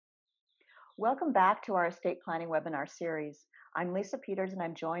Welcome back to our estate planning webinar series. I'm Lisa Peters and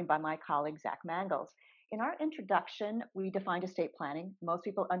I'm joined by my colleague Zach Mangels. In our introduction, we defined estate planning. Most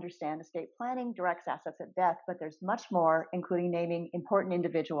people understand estate planning directs assets at death, but there's much more, including naming important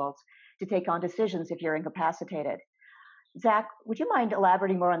individuals to take on decisions if you're incapacitated. Zach, would you mind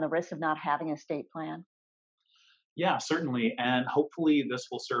elaborating more on the risks of not having an estate plan? Yeah, certainly. And hopefully this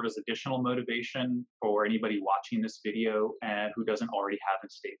will serve as additional motivation for anybody watching this video and who doesn't already have an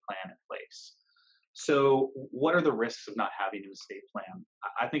estate plan in place. So what are the risks of not having an estate plan?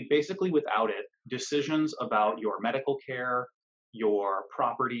 I think basically without it, decisions about your medical care, your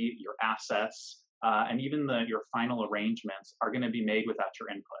property, your assets, and even your final arrangements are going to be made without your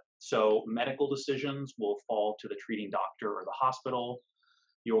input. So medical decisions will fall to the treating doctor or the hospital.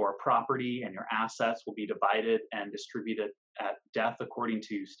 Your property and your assets will be divided and distributed at death according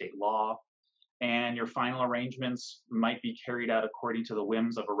to state law. And your final arrangements might be carried out according to the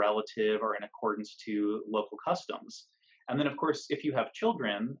whims of a relative or in accordance to local customs. And then, of course, if you have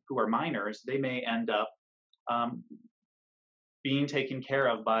children who are minors, they may end up um, being taken care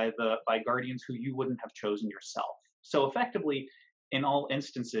of by guardians who you wouldn't have chosen yourself. So effectively, in all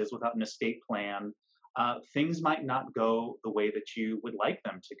instances, without an estate plan, things might not go the way that you would like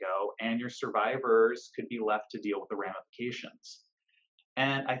them to go, and your survivors could be left to deal with the ramifications.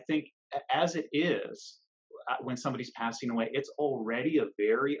 And I think, as it is, when somebody's passing away, it's already a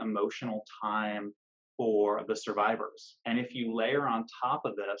very emotional time for the survivors. And if you layer on top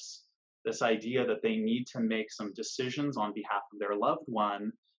of this idea that they need to make some decisions on behalf of their loved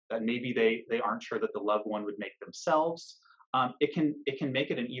one that maybe they aren't sure that the loved one would make themselves, it can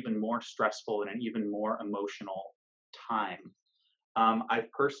make it an even more stressful and an even more emotional time. I've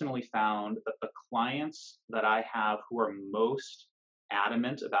personally found that the clients that I have who are most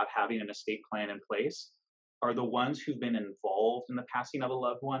adamant about having an estate plan in place are the ones who've been involved in the passing of a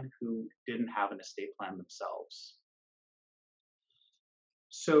loved one who didn't have an estate plan themselves.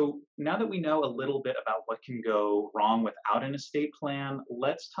 So now that we know a little bit about what can go wrong without an estate plan,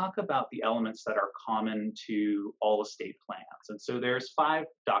 let's talk about the elements that are common to all estate plans. And so there's 5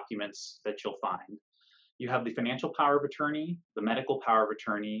 documents that you'll find. You have the financial power of attorney, the medical power of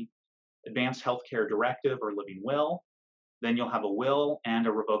attorney, advanced healthcare directive or living will. Then you'll have a will and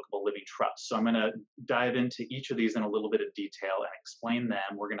a revocable living trust. So I'm going to dive into each of these in a little bit of detail and explain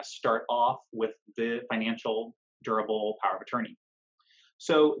them. We're going to start off with the financial durable power of attorney.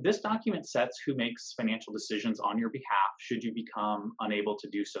 So this document sets who makes financial decisions on your behalf should you become unable to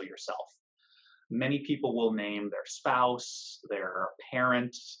do so yourself. Many people will name their spouse, their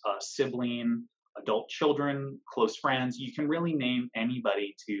parent, a sibling, adult children, close friends. You can really name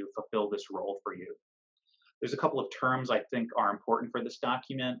anybody to fulfill this role for you. There's a couple of terms I think are important for this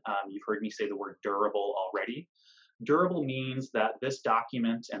document. You've heard me say the word durable already. Durable means that this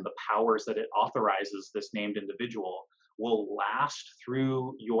document and the powers that it authorizes this named individual will last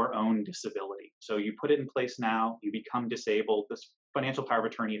through your own disability. So you put it in place now, you become disabled, this financial power of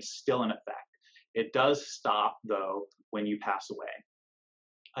attorney is still in effect. It does stop, though, when you pass away.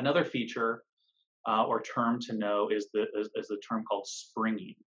 Another feature or term to know is the term called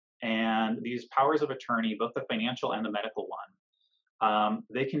springing. And these powers of attorney, both the financial and the medical one,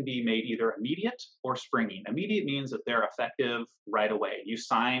 they can be made either immediate or springing. Immediate means that they're effective right away. You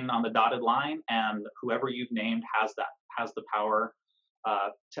sign on the dotted line, and whoever you've named has the power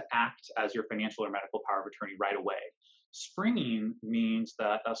to act as your financial or medical power of attorney right away. Springing means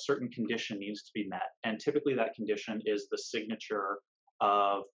that a certain condition needs to be met, and typically that condition is the signature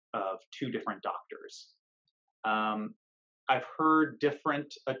of 2 different doctors. I've heard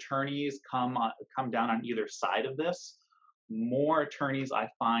different attorneys come down on either side of this. More attorneys I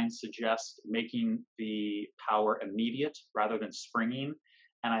find suggest making the power immediate rather than springing.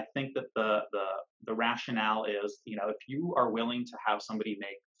 And I think that the rationale is, if you are willing to have somebody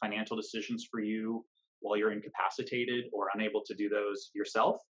make financial decisions for you while you're incapacitated or unable to do those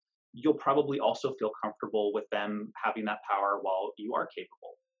yourself, you'll probably also feel comfortable with them having that power while you are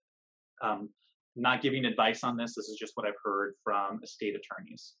capable. Not giving advice on this. This is just what I've heard from estate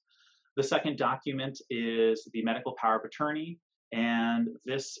attorneys. The second document is the medical power of attorney, and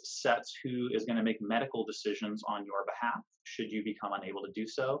this sets who is going to make medical decisions on your behalf should you become unable to do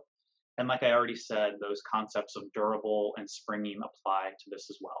so. And like I already said, those concepts of durable and springing apply to this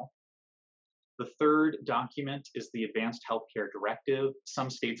as well. The third document is the advanced healthcare directive. Some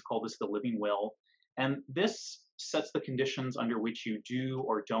states call this the living will, and this sets the conditions under which you do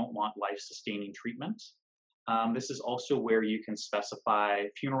or don't want life-sustaining treatment. This is also where you can specify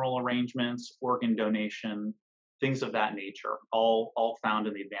funeral arrangements, organ donation, things of that nature, all found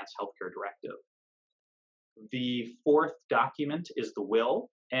in the Advanced Healthcare Directive. The fourth document is the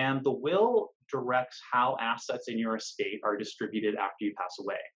will, And the will directs how assets in your estate are distributed after you pass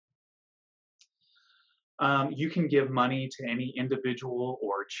away. You can give money to any individual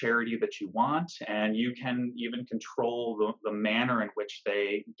or charity that you want, and you can even control the manner in which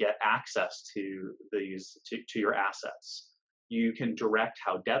they get access to to your assets. You can direct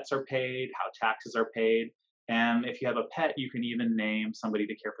how debts are paid, how taxes are paid, and if you have a pet, you can even name somebody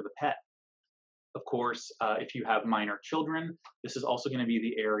to care for the pet. Of course, if you have minor children, this is also going to be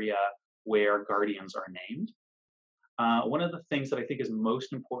the area where guardians are named. One of the things that I think is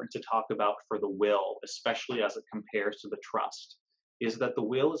most important to talk about for the will, especially as it compares to the trust, is that the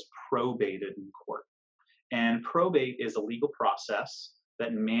will is probated in court. And probate is a legal process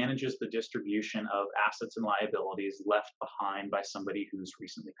that manages the distribution of assets and liabilities left behind by somebody who's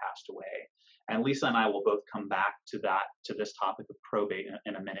recently passed away. And Lisa and I will both come back to this topic of probate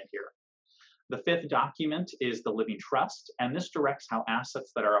in a minute here. The fifth document is the living trust, and this directs how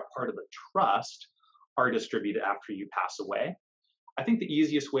assets that are a part of the trust are distributed after you pass away. I think the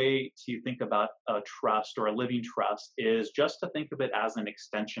easiest way to think about a trust or a living trust is just to think of it as an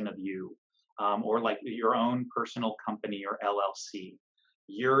extension of you, or like your own personal company or LLC.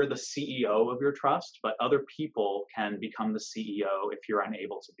 You're the CEO of your trust, but other people can become the CEO if you're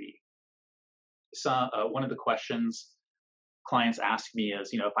unable to be. So one of the questions clients ask me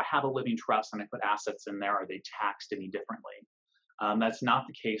is, if I have a living trust and I put assets in there, are they taxed any differently? That's not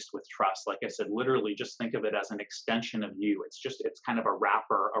the case with trust. Like I said, literally just think of it as an extension of you. It's kind of a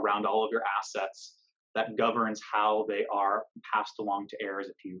wrapper around all of your assets that governs how they are passed along to heirs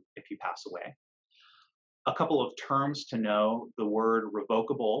if you pass away. A couple of terms to know: the word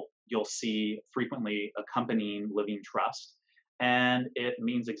revocable, you'll see frequently accompanying living trust, and it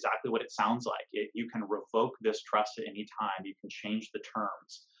means exactly what it sounds like. You can revoke this trust at any time. You can change the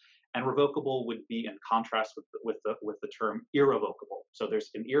terms. And revocable would be in contrast with the term irrevocable. So there's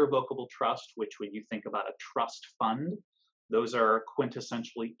an irrevocable trust, which when you think about a trust fund, those are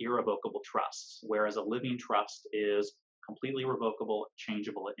quintessentially irrevocable trusts, whereas a living trust is completely revocable,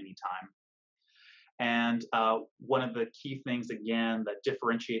 changeable at any time. And one of the key things, again, that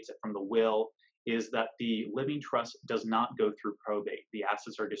differentiates it from the will is that the living trust does not go through probate. The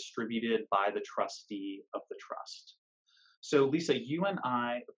assets are distributed by the trustee of the trust. So Lisa, you and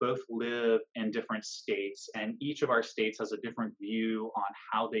I both live in different states, and each of our states has a different view on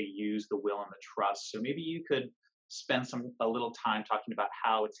how they use the will and the trust. So maybe you could spend a little time talking about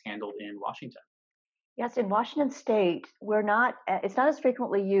how it's handled in Washington. Yes, in Washington State, it's not as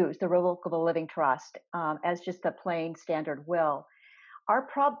frequently used, the revocable living trust, as just the plain standard will. Our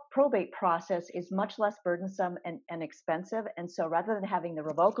probate process is much less burdensome and expensive. And so rather than having the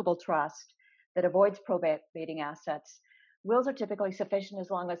revocable trust that avoids probating assets, wills are typically sufficient as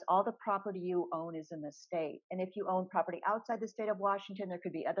long as all the property you own is in the state. And if you own property outside the state of Washington, there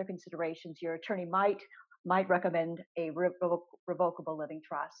could be other considerations. Your attorney might recommend a revocable living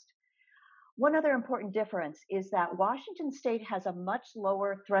trust. One other important difference is that Washington State has a much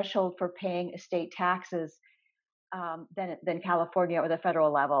lower threshold for paying estate taxes than California or the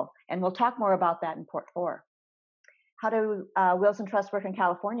federal level. And we'll talk more about that in Part 4. How do wills and trusts work in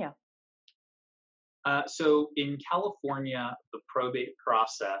California? So in California, the probate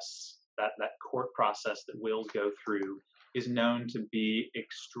process, that court process that wills go through, is known to be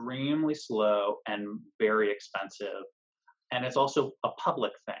extremely slow and very expensive. And it's also a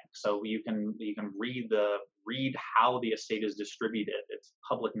public thing. So you can read how the estate is distributed. It's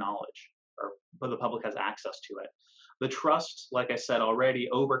public knowledge, but the public has access to it. The trust, like I said already,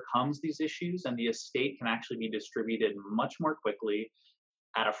 overcomes these issues, and the estate can actually be distributed much more quickly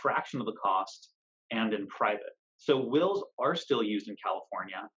at a fraction of the cost and in private. So wills are still used in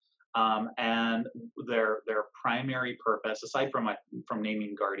California, and their primary purpose, aside from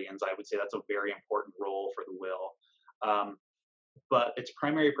naming guardians, I would say that's a very important role for the will. But its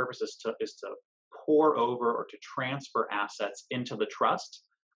primary purpose is to pour over or to transfer assets into the trust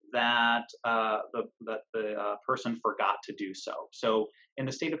that the person forgot to do so. So in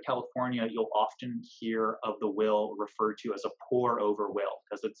the state of California, you'll often hear of the will referred to as a pour over will,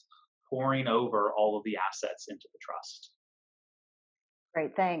 because it's pouring over all of the assets into the trust.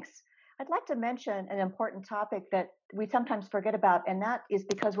 Great, thanks. I'd like to mention an important topic that we sometimes forget about, and that is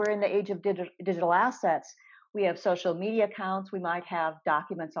because we're in the age of digital assets. We have social media accounts, we might have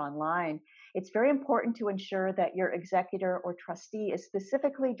documents online. It's very important to ensure that your executor or trustee is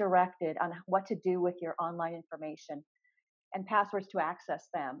specifically directed on what to do with your online information and passwords to access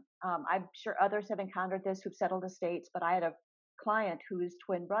them. I'm sure others have encountered this who've settled estates, but I had a client whose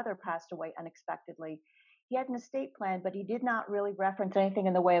twin brother passed away unexpectedly. He had an estate plan, but he did not really reference anything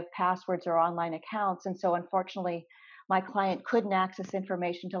in the way of passwords or online accounts. And so unfortunately, my client couldn't access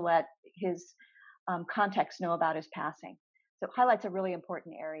information to let his contacts know about his passing. So it highlights a really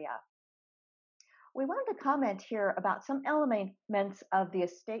important area. We wanted to comment here about some elements of the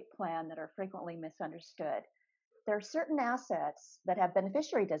estate plan that are frequently misunderstood. There are certain assets that have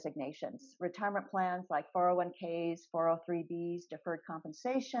beneficiary designations, retirement plans like 401ks, 403bs, deferred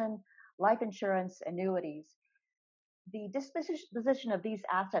compensation, life insurance, annuities. The disposition of these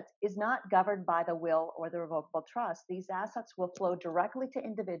assets is not governed by the will or the revocable trust. These assets will flow directly to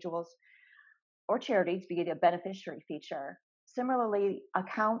individuals or charities via a beneficiary feature. Similarly,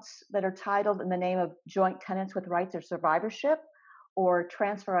 accounts that are titled in the name of joint tenants with rights or survivorship or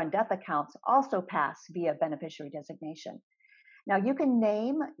transfer on death accounts also pass via beneficiary designation. Now, you can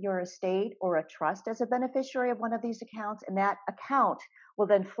name your estate or a trust as a beneficiary of one of these accounts, and that account will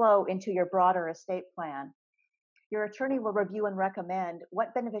then flow into your broader estate plan. Your attorney will review and recommend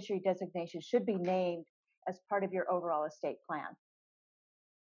what beneficiary designation should be named as part of your overall estate plan.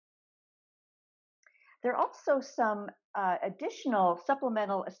 There are also some additional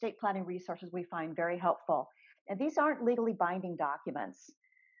supplemental estate planning resources we find very helpful. And these aren't legally binding documents.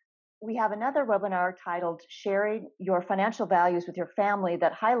 We have another webinar titled Sharing Your Financial Values with Your Family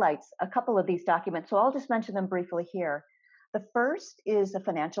that highlights a couple of these documents. So I'll just mention them briefly here. The first is a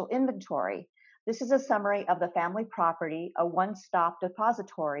financial inventory. This is a summary of the family property, a one-stop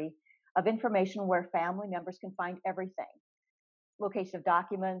depository of information where family members can find everything. Location of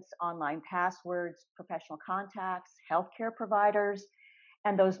documents, online passwords, professional contacts, healthcare providers,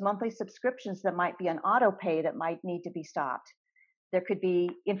 and those monthly subscriptions that might be an auto pay that might need to be stopped. There could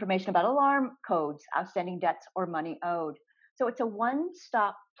be information about alarm codes, outstanding debts, or money owed. So it's a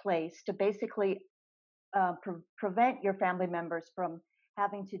one-stop place to basically prevent your family members from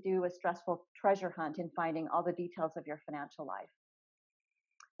having to do a stressful treasure hunt in finding all the details of your financial life.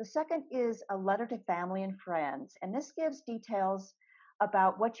 The second is a letter to family and friends, and this gives details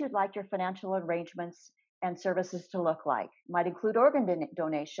about what you'd like your financial arrangements and services to look like. It might include organ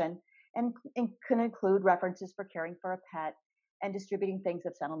donation and can include references for caring for a pet and distributing things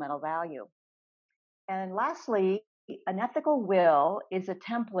of sentimental value. And lastly, an ethical will is a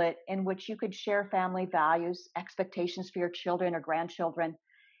template in which you could share family values, expectations for your children or grandchildren.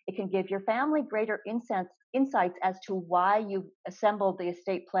 It can give your family greater insights as to why you assembled the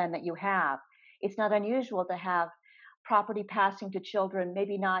estate plan that you have. It's not unusual to have property passing to children,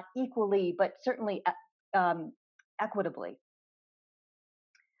 maybe not equally, but certainly equitably.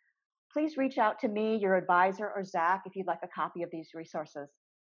 Please reach out to me, your advisor, or Zach if you'd like a copy of these resources.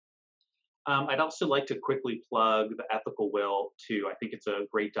 I'd also like to quickly plug the ethical will too. I think it's a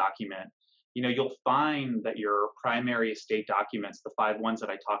great document. You know, you'll find that your primary estate documents, the 5 ones that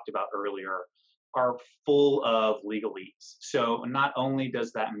I talked about earlier, are full of legalese. So not only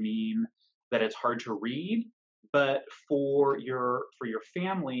does that mean that it's hard to read, but for your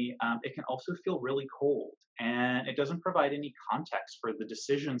family, it can also feel really cold, and it doesn't provide any context for the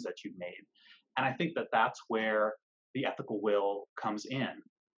decisions that you've made. And I think that that's where the ethical will comes in.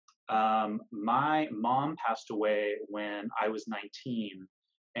 My mom passed away when I was 19,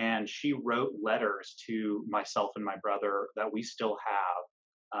 and she wrote letters to myself and my brother that we still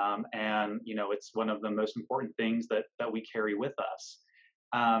have. And you know, it's one of the most important things that we carry with us.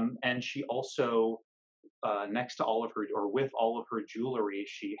 And she also, next to all of her, or with all of her jewelry,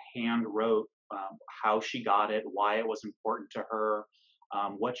 she hand wrote how she got it, why it was important to her,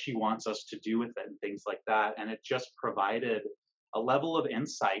 what she wants us to do with it, and things like that. And it just provided a level of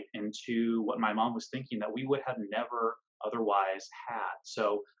insight into what my mom was thinking that we would have never otherwise had.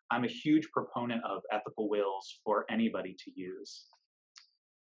 So I'm a huge proponent of ethical wills for anybody to use.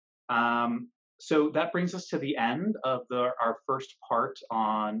 So that brings us to the end of our first part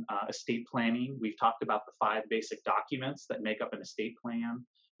on estate planning. We've talked about the 5 basic documents that make up an estate plan.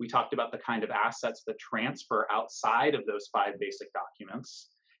 We talked about the kind of assets that transfer outside of those 5 basic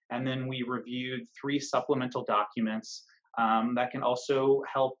documents. And then we reviewed 3 supplemental documents that can also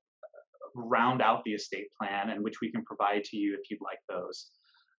help round out the estate plan, and which we can provide to you if you'd like those.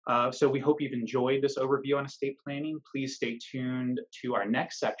 So we hope you've enjoyed this overview on estate planning. Please stay tuned to our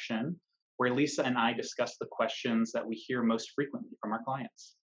next section, where Lisa and I discuss the questions that we hear most frequently from our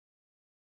clients.